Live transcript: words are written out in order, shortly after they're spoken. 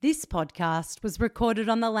This podcast was recorded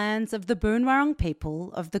on the lands of the Boonwurrung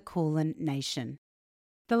people of the Kulin Nation.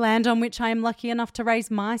 The land on which I am lucky enough to raise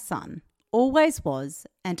my son always was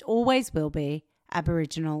and always will be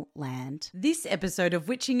Aboriginal land. This episode of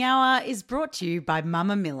Witching Hour is brought to you by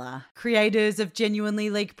Mama Miller, creators of genuinely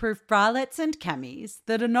leak-proof bralettes and camis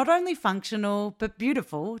that are not only functional but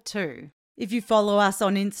beautiful too. If you follow us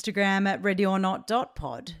on Instagram at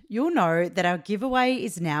readyornot.pod, you'll know that our giveaway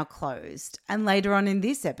is now closed. And later on in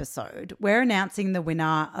this episode, we're announcing the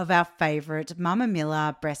winner of our favourite Mama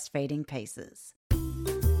Miller breastfeeding pieces.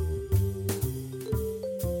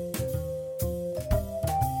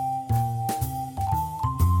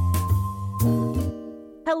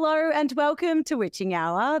 Hello and welcome to Witching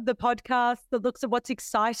Hour, the podcast that looks at what's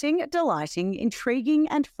exciting, delighting, intriguing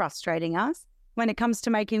and frustrating us when it comes to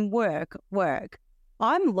making work.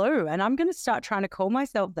 I'm Lou and I'm going to start trying to call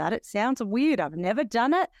myself that. It sounds weird. I've never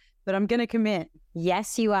done it, but I'm going to commit.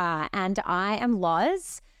 Yes, you are. And I am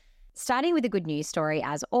Loz. Starting with a good news story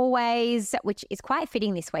as always, which is quite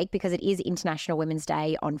fitting this week because it is International Women's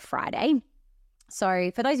Day on Friday. So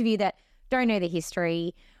for those of you that don't know the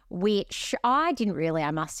history, which I didn't really,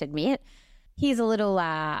 I must admit, here's a little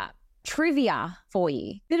trivia for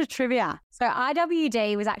you. Bit of trivia. So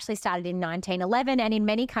IWD was actually started in 1911 and in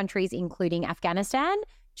many countries including Afghanistan,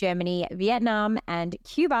 Germany, Vietnam and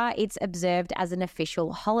Cuba, it's observed as an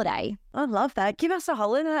official holiday. I love that. Give us a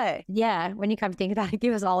holiday. Yeah, when you come to think about it,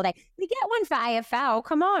 give us a holiday. We get one for AFL,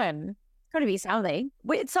 come on. It's got to be something.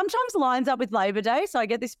 It sometimes lines up with Labor Day, so I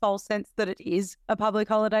get this false sense that it is a public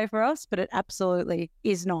holiday for us, but it absolutely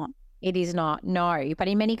is not. It is not, no. But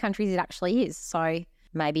in many countries it actually is, so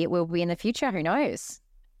maybe it will be in the future, who knows?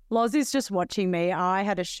 Loz is just watching me. I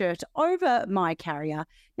had a shirt over my carrier.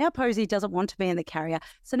 Now Posey doesn't want to be in the carrier,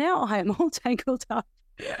 so now I am all tangled up.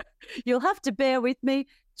 You'll have to bear with me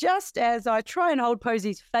just as I try and hold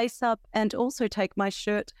Posey's face up and also take my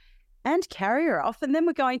shirt and carrier off, and then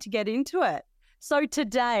we're going to get into it. So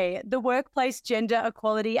today, the Workplace Gender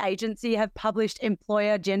Equality Agency have published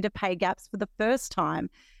employer gender pay gaps for the first time.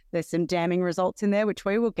 There's some damning results in there, which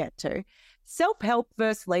we will get to. Self-help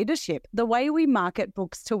versus leadership. The way we market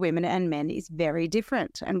books to women and men is very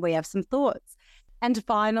different, and we have some thoughts. And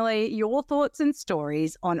finally, your thoughts and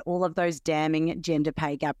stories on all of those damning gender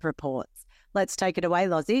pay gap reports. Let's take it away,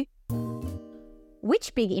 Lozzie.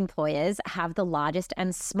 Which big employers have the largest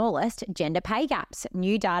and smallest gender pay gaps?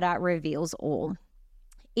 New data reveals all.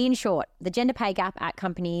 In short, the gender pay gap at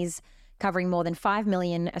companies covering more than 5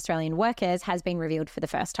 million Australian workers has been revealed for the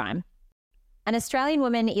first time. An Australian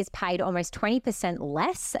woman is paid almost 20%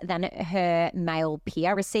 less than her male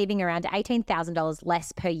peer, receiving around $18,000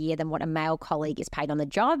 less per year than what a male colleague is paid on the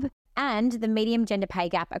job. And the median gender pay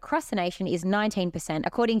gap across the nation is 19%,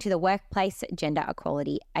 according to the Workplace Gender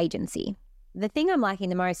Equality Agency. The thing I'm liking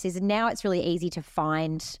the most is now it's really easy to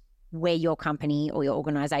find where your company or your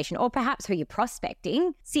organisation or perhaps who you're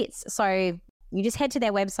prospecting sits. So you just head to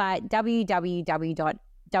their website,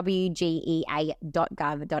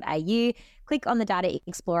 www.wgea.gov.au, click on the Data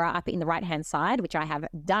Explorer up in the right-hand side, which I have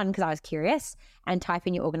done because I was curious, and type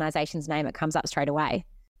in your organisation's name. It comes up straight away.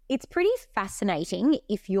 It's pretty fascinating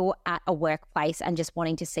if you're at a workplace and just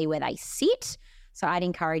wanting to see where they sit. So I'd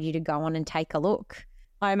encourage you to go on and take a look.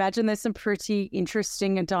 I imagine there's some pretty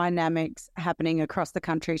interesting dynamics happening across the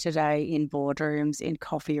country today in boardrooms, in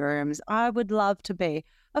coffee rooms. I would love to be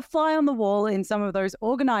a fly on the wall in some of those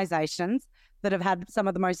organisations that have had some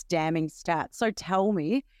of the most damning stats. So tell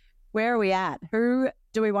me, where are we at? Who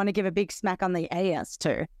do we want to give a big smack on the ass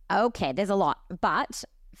to? Okay, there's a lot. But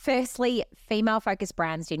firstly, female-focused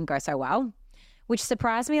brands didn't go so well, which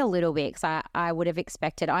surprised me a little bit because I would have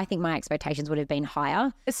expected, I think my expectations would have been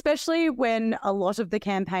higher. Especially when a lot of the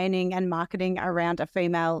campaigning and marketing around a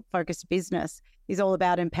female-focused business is all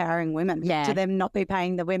about empowering women. Yeah. To them not be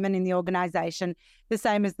paying the women in the organisation the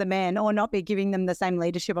same as the men or not be giving them the same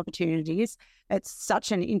leadership opportunities. It's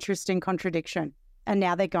such an interesting contradiction. And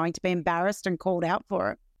now they're going to be embarrassed and called out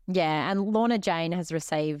for it. Yeah, and Lorna Jane has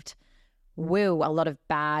received a lot of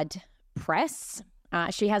bad press.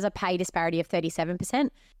 She has a pay disparity of 37%.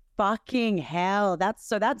 Fucking hell. That's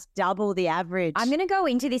double the average. I'm going to go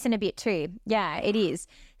into this in a bit too. Yeah, it is.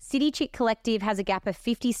 City Chick Collective has a gap of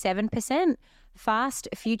 57%. Fast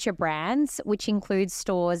Future Brands, which includes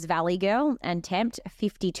stores Valley Girl and Tempt,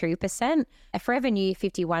 52%. Forever New,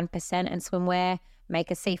 51%. And swimwear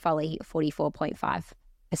maker Sea Folly,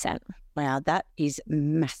 44.5%. Wow, that is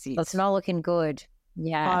massive. It's not looking good.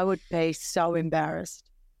 Yeah. I would be so embarrassed.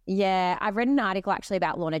 Yeah, I've read an article actually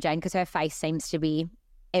about Lorna Jane because her face seems to be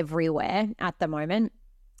everywhere at the moment.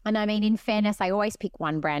 And I mean, in fairness, I always pick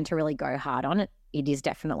one brand to really go hard on it. it is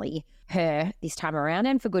definitely her this time around,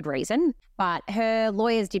 and for good reason. But her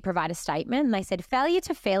lawyers did provide a statement, and they said failure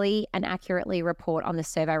to fairly and accurately report on the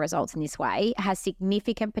survey results in this way has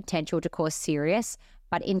significant potential to cause serious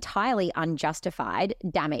but entirely unjustified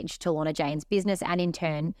damage to Lorna Jane's business and in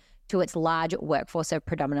turn to its large workforce of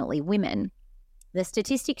predominantly women. The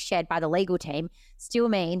statistics shared by the legal team still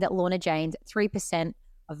mean that Lorna Jane's 3%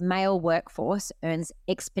 of male workforce earns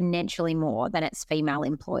exponentially more than its female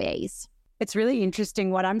employees. It's really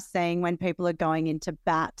interesting what I'm seeing when people are going into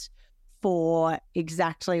bat for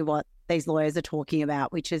exactly what these lawyers are talking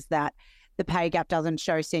about, which is that the pay gap doesn't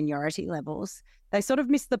show seniority levels. They sort of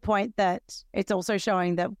miss the point that it's also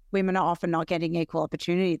showing that women are often not getting equal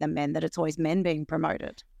opportunity than men, that it's always men being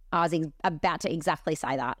promoted. I was about to exactly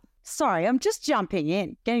say that. Sorry, I'm just jumping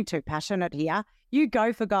in, getting too passionate here. You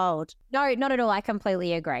go for gold. No, not at all. I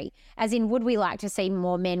completely agree. As in, would we like to see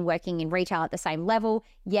more men working in retail at the same level?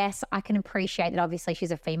 Yes, I can appreciate that. Obviously,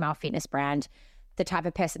 she's a female fitness brand. The type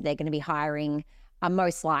of person they're going to be hiring are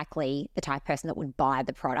most likely the type of person that would buy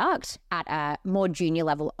the product at a more junior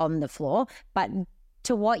level on the floor. But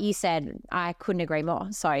to what you said, I couldn't agree more.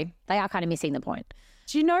 So they are kind of missing the point.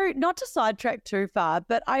 Do you know, not to sidetrack too far,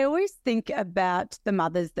 but I always think about the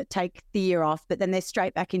mothers that take the year off, but then they're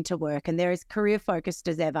straight back into work and they're as career focused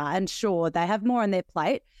as ever. And sure, they have more on their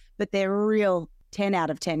plate, but they're real 10 out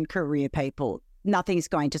of 10 career people. Nothing's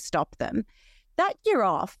going to stop them. That year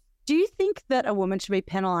off, do you think that a woman should be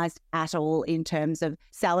penalised at all in terms of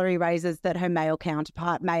salary raises that her male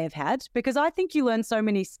counterpart may have had? Because I think you learn so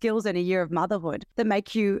many skills in a year of motherhood that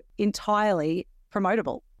make you entirely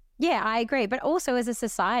promotable. Yeah, I agree. But also as a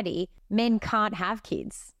society, men can't have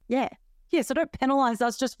kids. Yeah. Yeah, so don't penalise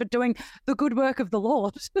us just for doing the good work of the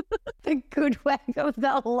Lord. The good work of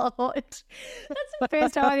the Lord. That's the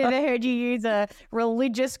first time I've ever heard you use a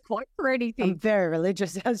religious quote for anything. I'm very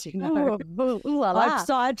religious, as you know. I've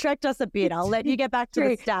sidetracked us a bit. I'll let you get back to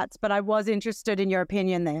the stats, but I was interested in your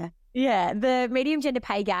opinion there. Yeah, the medium gender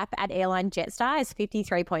pay gap at airline Jetstar is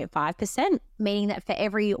 53.5%, meaning that for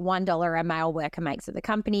every $1 a male worker makes at the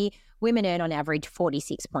company, women earn on average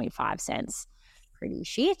 46.5 cents. Pretty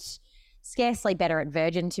shit. Scarcely better at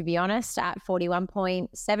Virgin, to be honest, at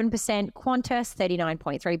 41.7%, Qantas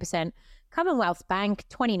 39.3%, Commonwealth Bank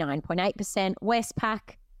 29.8%, Westpac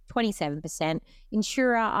 27%,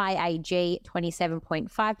 Insurer IAG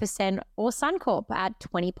 27.5%, or Suncorp at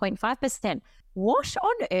 20.5%. What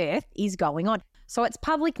on earth is going on? So it's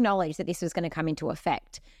public knowledge that this was going to come into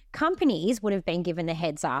effect. Companies would have been given the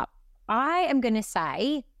heads up, I am going to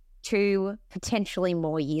say, 2 potentially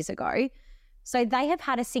more years ago. So they have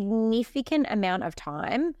had a significant amount of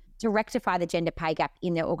time to rectify the gender pay gap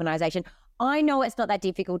in their organisation. I know it's not that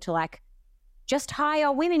difficult to just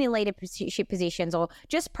hire women in leadership positions or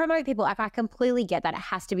just promote people. I completely get that. It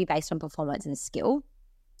has to be based on performance and skill.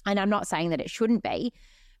 And I'm not saying that it shouldn't be.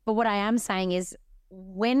 But what I am saying is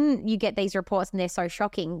when you get these reports and they're so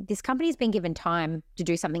shocking, this company's been given time to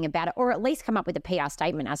do something about it or at least come up with a PR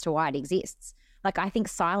statement as to why it exists. I think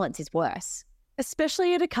silence is worse.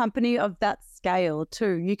 Especially at a company of that scale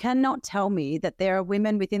too. You cannot tell me that there are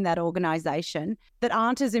women within that organisation that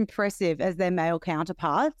aren't as impressive as their male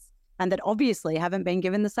counterparts and that obviously haven't been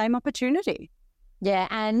given the same opportunity. Yeah,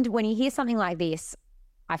 and when you hear something like this,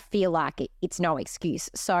 I feel like it's no excuse.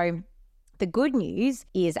 So the good news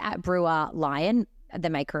is at Brewer Lion, the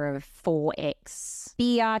maker of 4X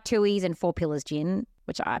beer, Tooheys and 4 Pillars gin,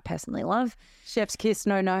 which I personally love. Chef's kiss,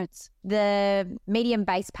 no notes. The medium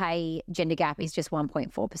base pay gender gap is just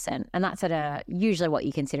 1.4%. And that's at usually what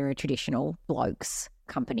you consider a traditional blokes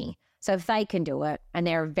company. So if they can do it and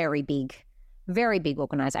they're a very big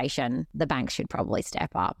organisation, the bank should probably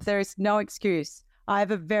step up. There is no excuse. I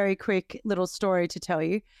have a very quick little story to tell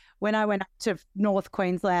you. When I went up to North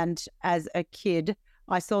Queensland as a kid,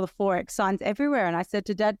 I saw the 4X signs everywhere and I said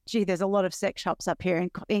to Dad, gee, there's a lot of sex shops up here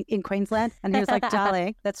in Queensland. And he was like,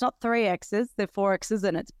 darling, that's not 3Xs, they're 4Xs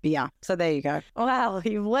and it's beer. So there you go. Wow,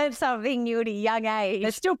 you've learned something new at a young age.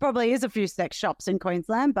 There still probably is a few sex shops in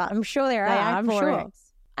Queensland, but I'm sure there are. I'm sure.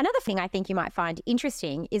 Another thing I think you might find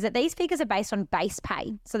interesting is that these figures are based on base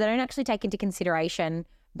pay. So they don't actually take into consideration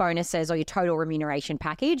bonuses or your total remuneration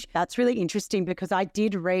package. That's really interesting because I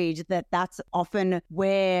did read that that's often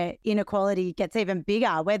where inequality gets even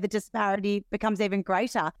bigger, where the disparity becomes even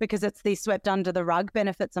greater because it's these swept under the rug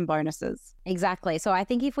benefits and bonuses. Exactly. So I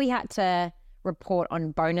think if we had to report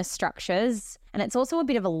on bonus structures, and it's also a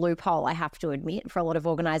bit of a loophole, I have to admit, for a lot of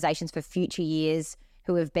organisations for future years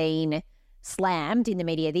who have been slammed in the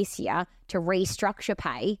media this year to restructure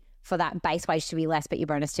pay for that base wage to be less, but your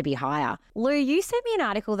bonus to be higher. Lou, you sent me an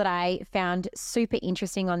article that I found super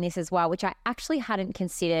interesting on this as well, which I actually hadn't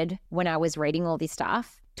considered when I was reading all this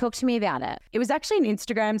stuff. Talk to me about it. It was actually an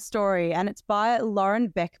Instagram story, and it's by Lauren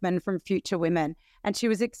Beckman from Future Women. And she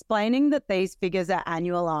was explaining that these figures are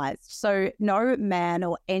annualized. So no man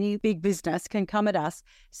or any big business can come at us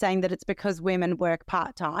saying that it's because women work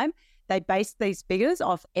part-time. They base these figures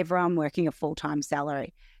off everyone working a full-time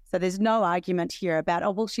salary. So there's no argument here about,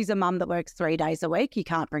 oh, well, she's a mum that works 3 days a week. You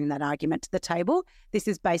can't bring that argument to the table. This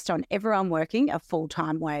is based on everyone working a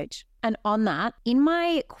full-time wage. And on that, in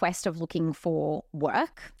my quest of looking for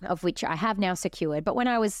work, of which I have now secured, but when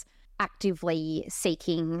I was actively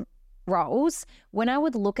seeking roles, when I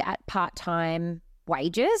would look at part-time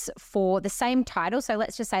wages for the same title, so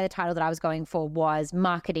let's just say the title that I was going for was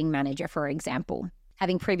marketing manager, for example.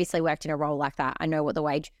 Having previously worked in a role like that, I know what the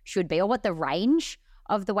wage should be or what the range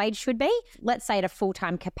of the wage should be. Let's say at a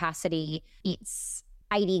full-time capacity, it's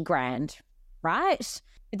 80 grand, right?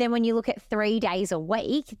 But then when you look at 3 days a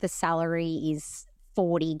week, the salary is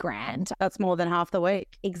 40 grand. That's more than half the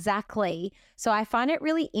week. Exactly. So I find it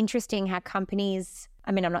really interesting how companies,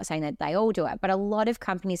 I mean, I'm not saying that they all do it, but a lot of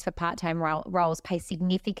companies for part-time roles pay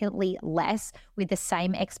significantly less with the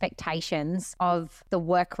same expectations of the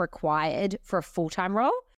work required for a full-time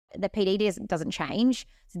role. The PD doesn't change.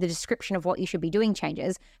 So the description of what you should be doing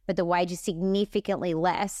changes, but the wage is significantly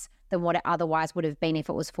less than what it otherwise would have been if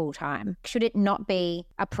it was full-time. Should it not be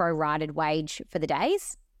a prorated wage for the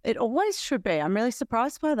days? It always should be. I'm really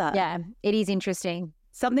surprised by that. Yeah, it is interesting.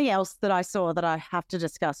 Something else that I saw that I have to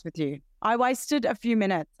discuss with you. I wasted a few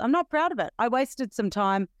minutes. I'm not proud of it. I wasted some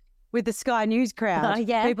time with the Sky News crowd,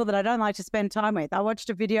 people that I don't like to spend time with. I watched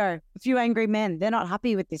a video, a few angry men. They're not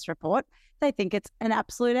happy with this report. They think it's an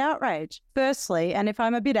absolute outrage. Firstly, and if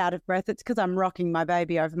I'm a bit out of breath, it's because I'm rocking my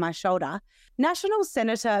baby over my shoulder, National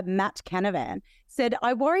Senator Matt Canavan said,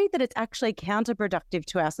 I worry that it's actually counterproductive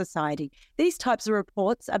to our society. These types of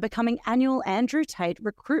reports are becoming annual Andrew Tate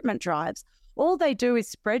recruitment drives. All they do is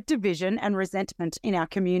spread division and resentment in our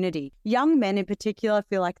community. Young men in particular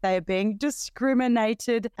feel like they are being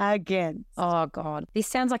discriminated against. Oh, God. This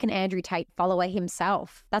sounds like an Andrew Tate follower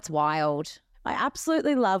himself. That's wild. I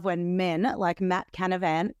absolutely love when men like Matt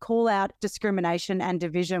Canavan call out discrimination and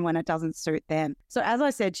division when it doesn't suit them. So as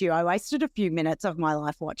I said to you, I wasted a few minutes of my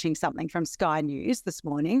life watching something from Sky News this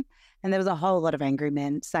morning, and there was a whole lot of angry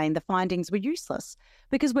men saying the findings were useless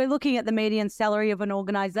because we're looking at the median salary of an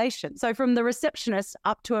organisation. So from the receptionist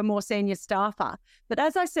up to a more senior staffer. But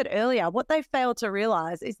as I said earlier, what they failed to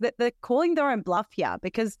realise is that they're calling their own bluff here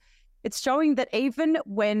because it's showing that even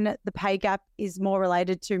when the pay gap is more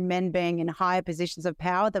related to men being in higher positions of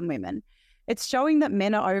power than women, it's showing that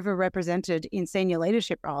men are overrepresented in senior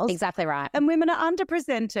leadership roles. Exactly right. And women are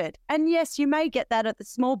underrepresented. And yes, you may get that at the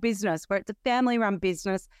small business where it's a family-run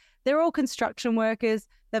business. They're all construction workers.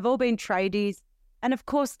 They've all been tradies. And of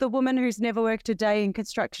course, the woman who's never worked a day in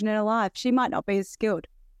construction in her life, she might not be as skilled.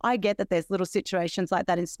 I get that there's little situations like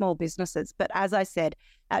that in small businesses. But as I said,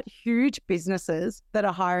 at huge businesses that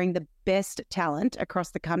are hiring the best talent across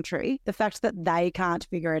the country, the fact that they can't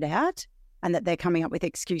figure it out and that they're coming up with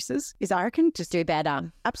excuses is, I reckon, just do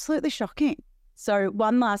better. Absolutely shocking. So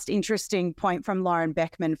one last interesting point from Lauren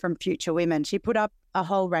Beckman from Future Women. She put up a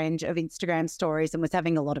whole range of Instagram stories and was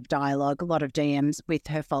having a lot of dialogue, a lot of DMs with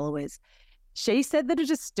her followers. She said that a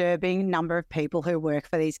disturbing number of people who work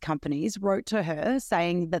for these companies wrote to her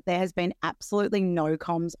saying that there has been absolutely no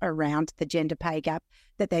comms around the gender pay gap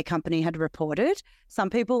that their company had reported. Some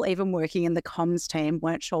people even working in the comms team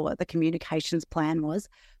weren't sure what the communications plan was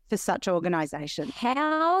for such organisations.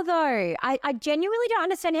 How though? I genuinely don't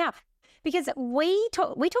understand how. Because we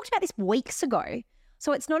talked about this weeks ago.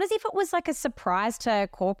 So it's not as if it was like a surprise to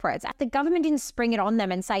corporates. The government didn't spring it on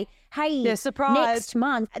them and say, hey, next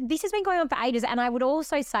month. This has been going on for ages. And I would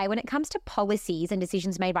also say when it comes to policies and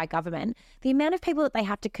decisions made by government, the amount of people that they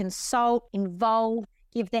have to consult, involve,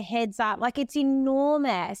 give the heads up, like it's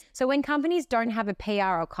enormous. So when companies don't have a PR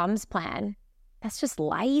or comms plan, that's just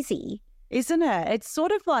lazy. Isn't it? It's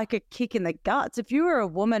sort of like a kick in the guts. If you were a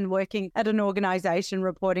woman working at an organisation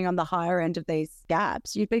reporting on the higher end of these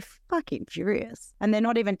gaps, you'd be fucking furious. And they're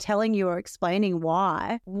not even telling you or explaining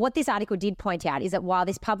why. What this article did point out is that while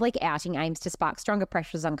this public outing aims to spark stronger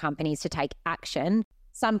pressures on companies to take action,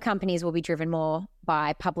 some companies will be driven more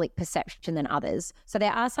by public perception than others. So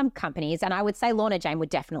there are some companies, and I would say Lorna Jane would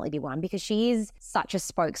definitely be one because she is such a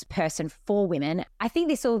spokesperson for women. I think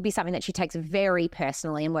this will be something that she takes very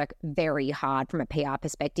personally and work very hard from a PR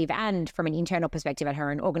perspective and from an internal perspective at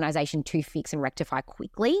her own organisation to fix and rectify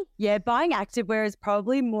quickly. Yeah, buying activewear is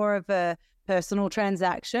probably more of a personal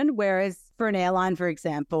transaction, whereas for an airline, for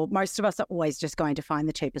example, most of us are always just going to find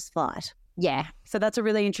the cheapest flight. Yeah. So that's a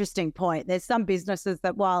really interesting point. There's some businesses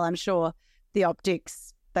that, while I'm sure the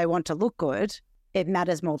optics, they want to look good, it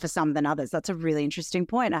matters more for some than others. That's a really interesting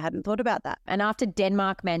point. I hadn't thought about that. And after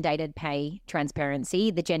Denmark mandated pay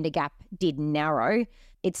transparency, the gender gap did narrow.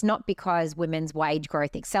 It's not because women's wage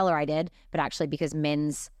growth accelerated, but actually because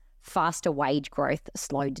men's faster wage growth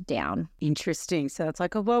slowed down. Interesting. So it's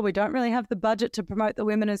like, oh, well, we don't really have the budget to promote the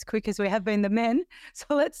women as quick as we have been the men. So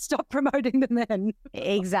let's stop promoting the men.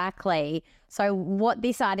 Exactly. So what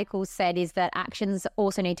this article said is that actions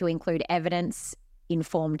also need to include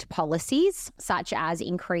evidence-informed policies, such as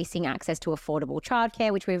increasing access to affordable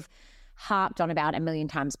childcare, which we've harped on about a million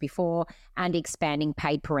times before, and expanding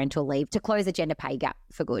paid parental leave to close the gender pay gap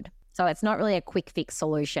for good. So it's not really a quick fix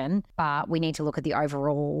solution, but we need to look at the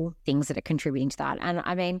overall things that are contributing to that. And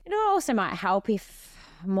I mean, it also might help if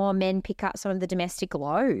more men pick up some of the domestic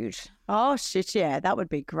load. Oh, shit, yeah, that would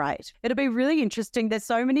be great. It'll be really interesting. There's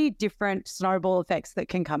so many different snowball effects that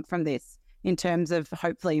can come from this in terms of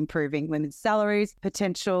hopefully improving women's salaries,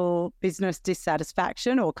 potential business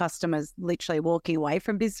dissatisfaction or customers literally walking away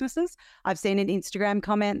from businesses. I've seen in Instagram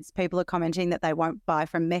comments, people are commenting that they won't buy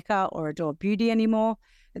from Mecca or Adore Beauty anymore.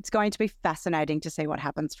 It's going to be fascinating to see what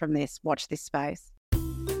happens from this. Watch this space.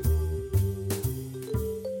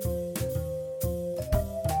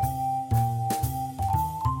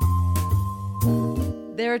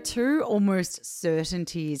 There are two almost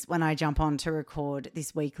certainties when I jump on to record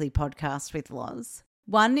this weekly podcast with Loz.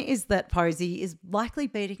 One is that Posey is likely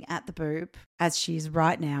beating at the boob, as she is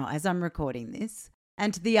right now as I'm recording this.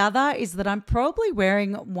 And the other is that I'm probably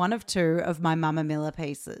wearing one of two of my Mama Miller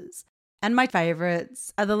pieces. And my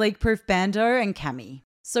favourites are the leak-proof bandeau and cami.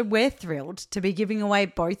 So we're thrilled to be giving away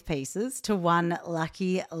both pieces to one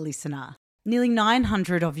lucky listener. Nearly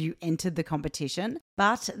 900 of you entered the competition,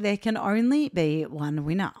 but there can only be one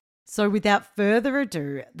winner. So without further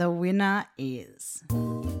ado, the winner is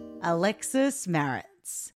Alexis Maritz.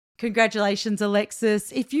 Congratulations,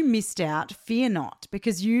 Alexis. If you missed out, fear not,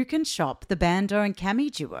 because you can shop the bandeau and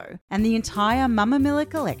cami duo and the entire Mama Miller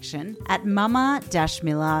collection at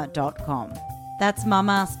mama-miller.com. That's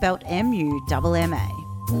Mama spelt M-U-M-M-A.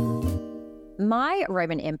 My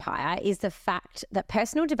Roman Empire is the fact that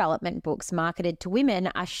personal development books marketed to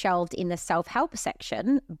women are shelved in the self-help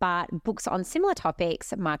section, but books on similar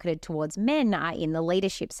topics marketed towards men are in the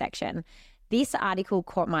leadership section. This article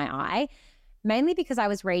caught my eye, mainly because I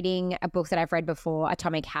was reading a book that I've read before,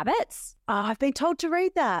 Atomic Habits. Oh, I've been told to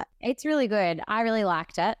read that. It's really good. I really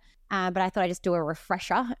liked it, but I thought I'd just do a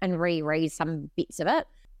refresher and reread some bits of it.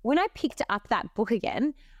 When I picked up that book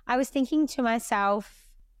again, I was thinking to myself,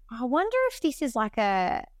 I wonder if this is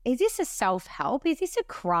is this a self-help? Is this a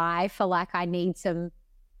cry for I need some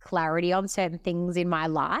clarity on certain things in my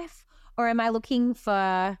life? Or am I looking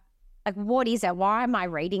for, what is it? Why am I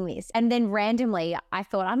reading this? And then randomly I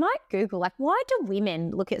thought I might Google, why do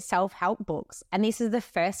women look at self-help books? And this is the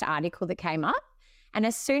first article that came up. And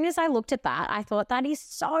as soon as I looked at that, I thought that is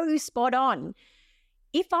so spot on.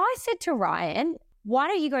 If I said to Ryan, why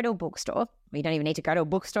don't you go to a bookstore? You don't even need to go to a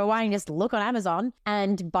bookstore. Why don't you just look on Amazon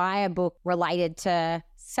and buy a book related to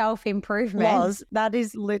self-improvement? Loz, that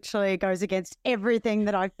is literally goes against everything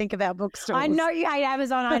that I think about bookstores. I know you hate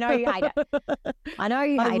Amazon. I know you hate it. I know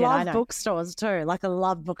you hate it. I love bookstores too. I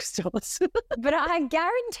love bookstores. But I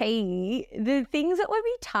guarantee the things that would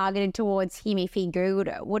be targeted towards him if he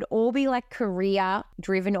Googled it would all be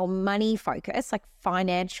career-driven or money-focused,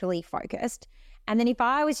 financially focused. And then if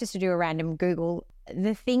I was just to do a random Google,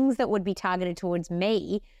 the things that would be targeted towards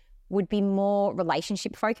me would be more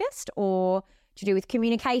relationship focused or to do with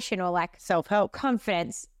communication or self-help,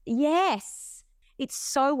 confidence. Yes. It's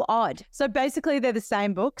so odd. So basically they're the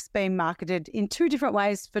same books being marketed in two different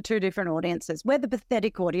ways for two different audiences. We're the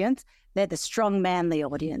pathetic audience. They're the strong, manly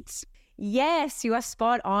audience. Yes, you are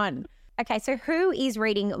spot on. Okay, so who is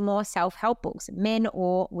reading more self-help books, men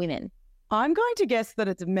or women? I'm going to guess that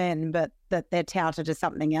it's men, but that they're touted as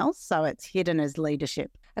something else, so it's hidden as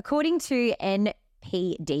leadership. According to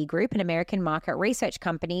NPD Group, an American market research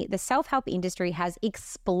company, the self-help industry has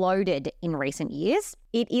exploded in recent years.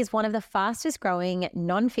 It is one of the fastest growing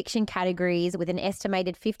non-fiction categories with an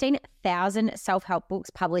estimated 15,000 self-help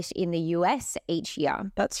books published in the US each year.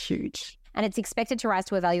 That's huge. And it's expected to rise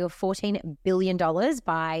to a value of $14 billion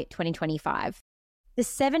by 2025. The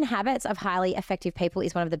 7 Habits of Highly Effective People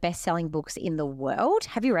is one of the best-selling books in the world.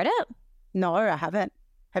 Have you read it? No, I haven't.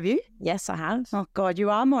 Have you? Yes, I have. Oh, God, you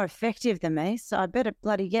are more effective than me, so I better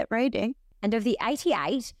bloody get reading. And of the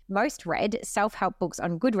 88 most read self-help books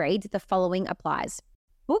on Goodreads, the following applies.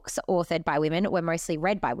 Books authored by women were mostly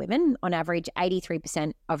read by women. On average,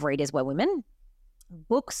 83% of readers were women.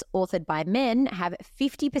 Books authored by men have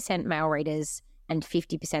 50% male readers and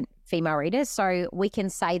 50% female readers. So we can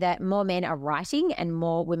say that more men are writing and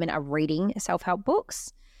more women are reading self-help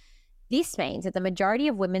books. This means that the majority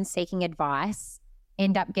of women seeking advice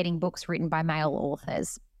end up getting books written by male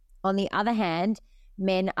authors. On the other hand,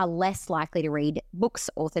 men are less likely to read books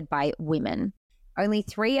authored by women. Only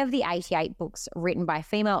 3 of the 88 books written by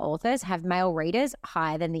female authors have male readers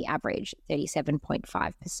higher than the average,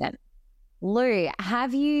 37.5%. Lou,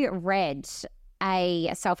 have you read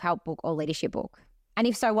a self-help book or leadership book? And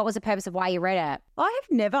if so, what was the purpose of why you read it? I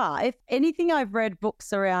have never. If anything, I've read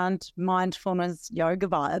books around mindfulness, yoga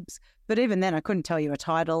vibes, but even then I couldn't tell you a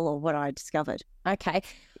title or what I discovered. Okay.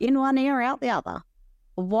 In one ear, out the other.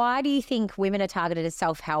 Why do you think women are targeted as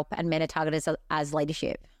self-help and men are targeted as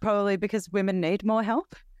leadership? Probably because women need more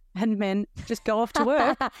help and men just go off to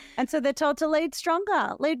work. And so they're told to lead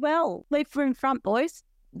stronger, lead well, lead from front, boys.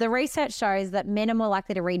 The research shows that men are more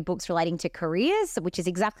likely to read books relating to careers, which is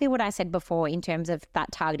exactly what I said before in terms of that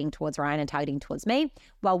targeting towards Ryan and targeting towards me,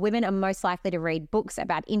 while women are most likely to read books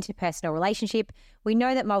about interpersonal relationship. We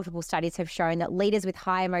know that multiple studies have shown that leaders with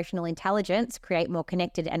high emotional intelligence create more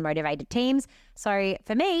connected and motivated teams. So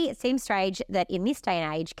for me, it seems strange that in this day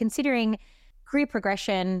and age, considering career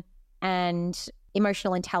progression and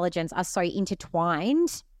emotional intelligence are so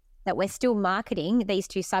intertwined, that we're still marketing these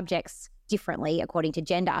two subjects differently according to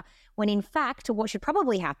gender, when in fact what should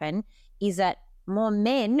probably happen is that more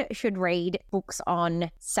men should read books on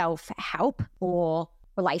self-help or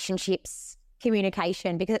relationships,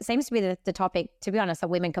 communication, because it seems to be the topic, to be honest, that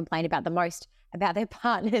women complain about the most, about their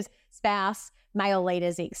partners, spouse, male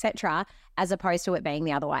leaders, etc., as opposed to it being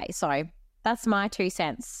the other way. So that's my 2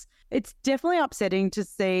 cents. It's definitely upsetting to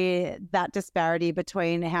see that disparity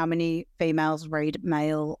between how many females read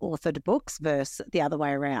male-authored books versus the other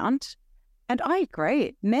way around. And I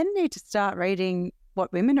agree. Men need to start reading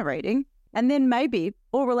what women are reading, and then maybe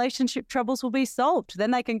all relationship troubles will be solved.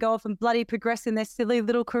 Then they can go off and bloody progress in their silly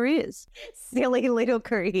little careers. Silly little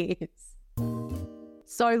careers.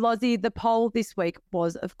 So, Lozzie, the poll this week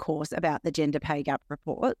was, of course, about the gender pay gap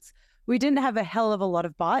reports. We didn't have a hell of a lot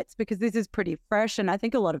of bites because this is pretty fresh, and I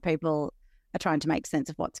think a lot of people are trying to make sense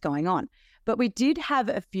of what's going on. But we did have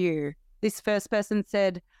a few. This first person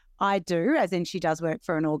said, I do, as in she does work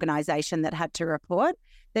for an organisation that had to report.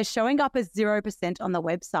 They're showing up as 0% on the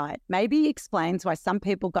website. Maybe explains why some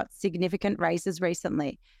people got significant raises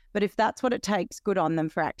recently. But if that's what it takes, good on them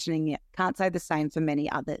for actioning it. Can't say the same for many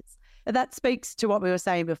others. That speaks to what we were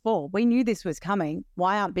saying before. We knew this was coming.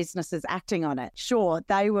 Why aren't businesses acting on it? Sure,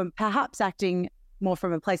 they were perhaps acting more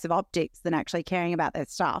from a place of optics than actually caring about their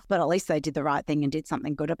staff, but at least they did the right thing and did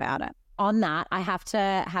something good about it. On that, I have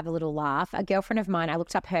to have a little laugh. A girlfriend of mine, I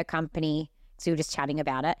looked up her company, so we were just chatting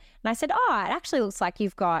about it. And I said, oh, it actually looks like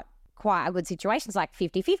you've got quite a good situation. It's like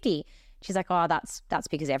 50-50. She's like, oh, that's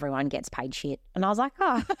because everyone gets paid shit. And I was like,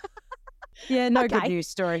 oh. Yeah, no okay. Good news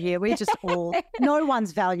story here. We just all, no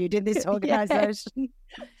one's valued in this organisation.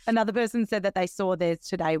 Yeah. Another person said that they saw theirs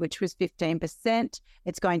today, which was 15%.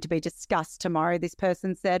 It's going to be discussed tomorrow, this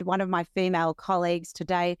person said. One of my female colleagues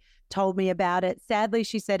today told me about it. Sadly,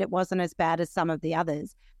 she said it wasn't as bad as some of the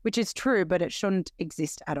others, which is true, but it shouldn't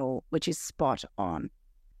exist at all, which is spot on.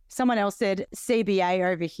 Someone else said,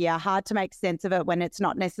 CBA over here, hard to make sense of it when it's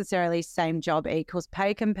not necessarily same job equals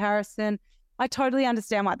pay comparison. I totally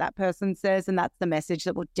understand what that person says, and that's the message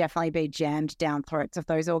that will definitely be jammed down throats of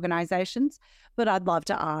those organisations. But I'd love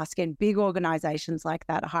to ask, in big organisations like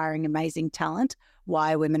that, hiring amazing talent,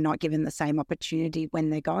 why are women not given the same opportunity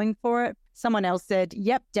when they're going for it? Someone else said,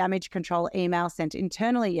 yep, damage control email sent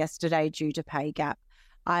internally yesterday due to pay gap.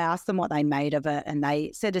 I asked them what they made of it, and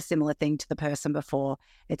they said a similar thing to the person before.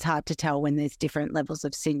 It's hard to tell when there's different levels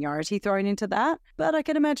of seniority thrown into that, but I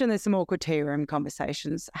can imagine there's some awkward tea room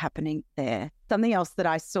conversations happening there. Something else that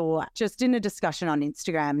I saw just in a discussion on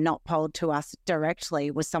Instagram, not polled to us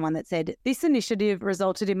directly, was someone that said, this initiative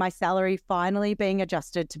resulted in my salary finally being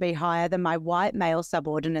adjusted to be higher than my white male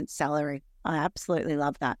subordinate's salary. I absolutely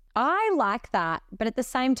love that. I like that, but at the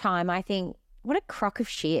same time, I think, what a crock of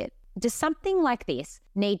shit. Does something like this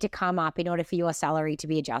need to come up in order for your salary to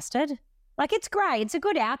be adjusted? Like, it's great. It's a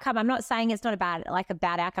good outcome. I'm not saying it's not a bad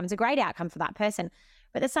outcome. It's a great outcome for that person.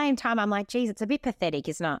 But at the same time, I'm like, geez, it's a bit pathetic,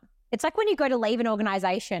 isn't it? It's like when you go to leave an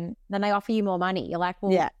organisation, then they offer you more money. You're like,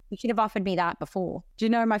 well, you should have offered me that before. Do you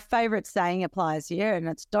know my favourite saying applies here? And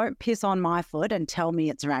it's, don't piss on my foot and tell me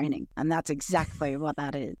it's raining. And that's exactly what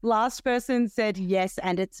that is. Last person said yes,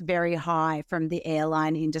 and it's very high, from the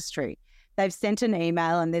airline industry. They've sent an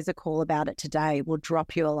email and there's a call about it today. We'll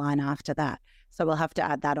drop you a line after that. So we'll have to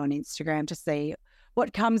add that on Instagram to see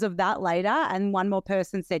what comes of that later. And one more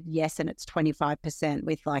person said yes, and it's 25%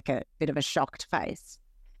 with like a bit of a shocked face.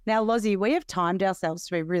 Now, Lozzie, we have timed ourselves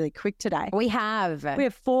to be really quick today. We have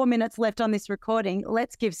 4 minutes left on this recording.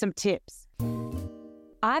 Let's give some tips.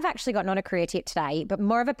 I've actually got not a career tip today, but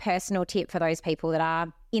more of a personal tip for those people that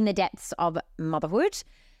are in the depths of motherhood.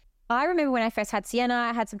 I remember when I first had Sienna,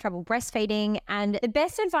 I had some trouble breastfeeding, and the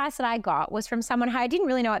best advice that I got was from someone who I didn't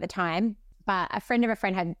really know at the time, but a friend of a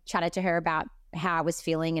friend had chatted to her about how I was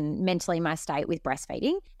feeling and mentally my state with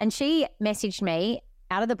breastfeeding. And she messaged me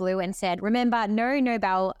out of the blue and said, remember, no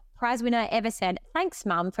Nobel Prize winner ever said, thanks,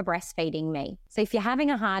 Mum, for breastfeeding me. So if you're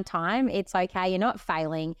having a hard time, it's okay. You're not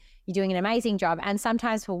failing. You're doing an amazing job. And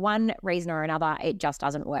sometimes for one reason or another, it just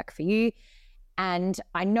doesn't work for you. And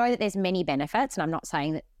I know that there's many benefits, and I'm not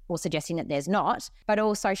saying that or suggesting that there's not, but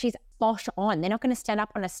also she's spot on. They're not going to stand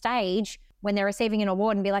up on a stage when they're receiving an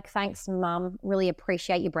award and be like, thanks, Mum, really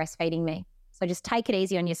appreciate you breastfeeding me. So just take it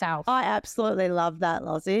easy on yourself. I absolutely love that,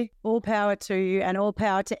 Lozzie. All power to you, and all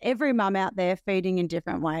power to every mum out there feeding in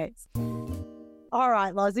different ways. All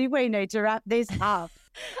right, Lozzie, we need to wrap this up.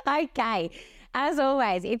 Okay. As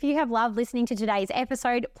always, if you have loved listening to today's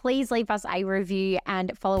episode, please leave us a review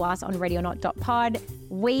and follow us on readyornot.pod.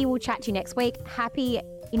 We will chat to you next week. Happy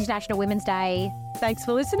International Women's Day. Thanks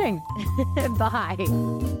for listening.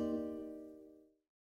 Bye.